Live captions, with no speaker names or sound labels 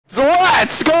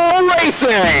Let's go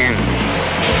racing!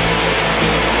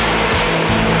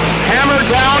 Hammer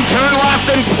down, turn left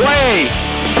and play.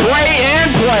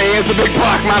 Play as the big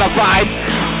block modifieds.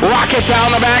 Rocket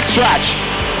down the backstretch.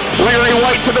 Larry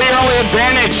White to the early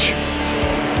advantage.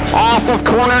 Off of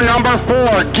corner number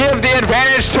 4. Give the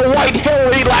advantage to White. He'll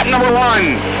lead lap number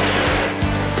 1.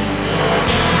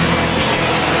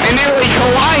 And nearly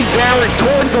collide there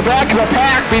towards the back of the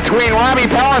pack between Robbie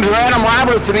Bellinger and Adam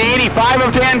Roberts and the 85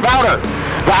 of Dan Bowder.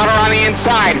 Bowder on the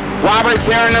inside. Roberts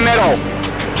there in the middle.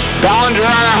 Bellinger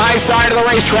on the high side of the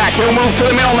racetrack. He'll move to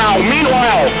the middle now.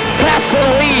 Meanwhile, pass for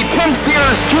the lead. Tim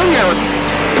Sears Jr.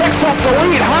 picks up the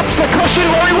lead, hops a cushion.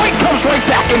 Larry White comes right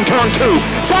back in turn 2.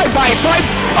 Side by side.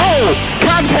 Oh,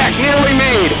 contact nearly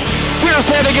made. Sears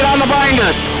had to get on the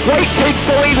binders. White takes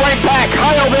the lead right back.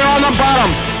 Heil there on the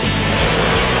bottom.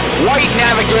 White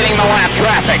navigating the lap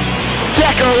traffic.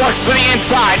 Decker looks to the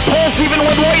inside. Pulls even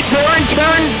with White there in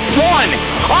turn 1.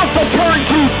 Off the turn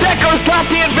 2. Decker's got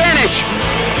the advantage.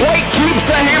 White keeps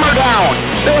the hammer down.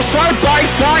 They're side by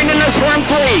side into turn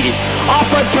 3. Off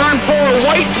of turn 4,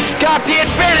 White's got the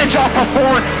advantage off of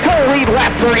 4. He'll lead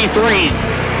lap 33.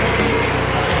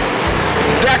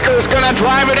 Decker's gonna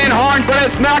drive it in hard, but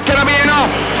it's not gonna be enough.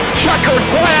 Checkered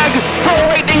flag for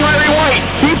Lightning Larry White.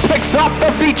 He picks up the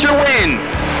feature win.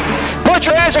 Put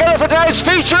your hands together for today's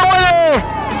feature winner,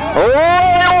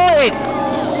 Larry White.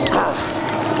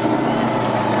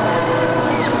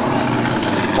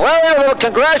 Larry,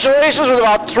 congratulations. With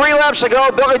about 3 laps to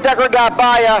go, Billy Decker got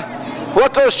by you.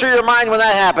 What goes through your mind when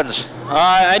that happens?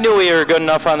 I knew we were good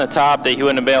enough on the top that he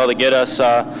wouldn't have been able to get us.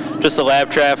 Just the lap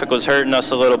traffic was hurting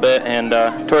us a little bit, and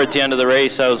towards the end of the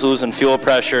race, I was losing fuel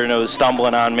pressure, and it was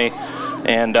stumbling on me.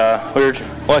 And we were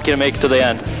lucky to make it to the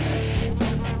end.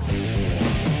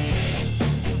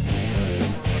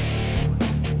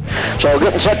 So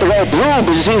getting set to go blue, but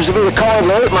it seems to be the color of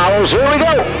the late models. Here we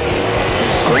go.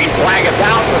 Green flag is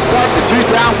out to start the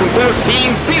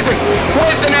 2013 season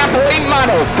with the Napa late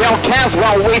models. Dale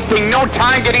Caswell wasting no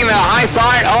time getting to the high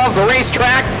side of the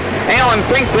racetrack. Alan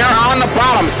Fink there on the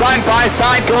bottom, side by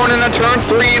side going into turns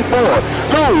 3 and 4.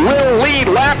 Who will lead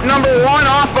lap number 1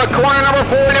 off of corner number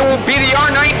 4? And it will be the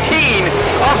R19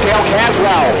 of Dale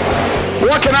Caswell.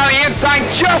 Looking on the inside,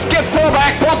 just gets to the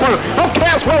back bumper of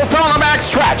Caswell down the back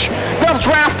stretch. They'll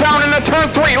draft down into turn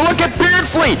 3. Look at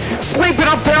Beardsley sleeping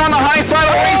up there on the high side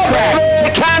of the racetrack.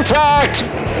 Contact!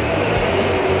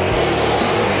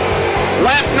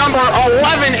 Lap number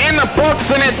 11 in the books,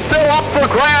 and it's still up for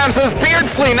grabs as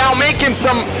Beardsley now making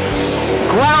some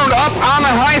ground up on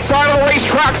the high side of the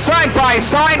racetrack, side by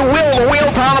side, wheel to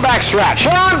wheel down the backstretch.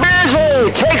 Sean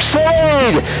Beardsley takes the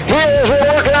lead. Here's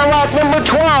we're working on lap number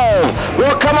 12.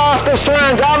 We'll come off the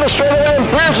stern, down the straightaway, and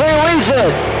Beardsley leads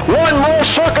it. One more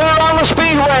circle around the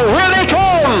speedway. Here they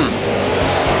come.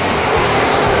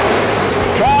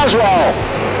 Caswell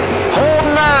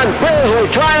holding on.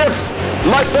 Beardsley trying to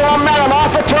make the momentum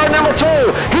off of turn number 2.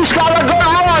 He's got a good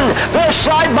run. They're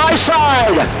side by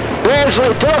side. Beardsley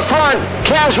to the front.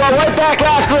 Caswell right back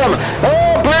after him.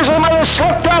 Oh, Beardsley might have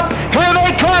slipped up. Here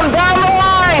they come down the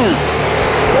line.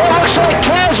 It looks like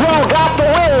Caswell got the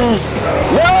win.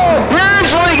 No,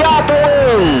 Beardsley got the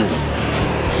win.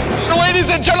 Ladies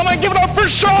and gentlemen, give it up for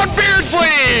Sean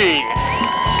Beardsley.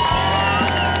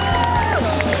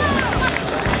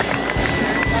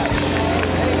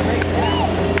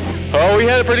 Oh, we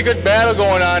had a pretty good battle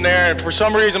going on there, and for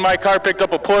some reason my car picked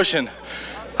up a push, and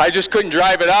I just couldn't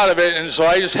drive it out of it, and so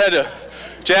I just had to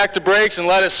jack the brakes and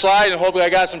let it slide, and hopefully I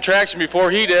got some traction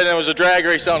before he did, and it was a drag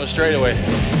race down the straightaway.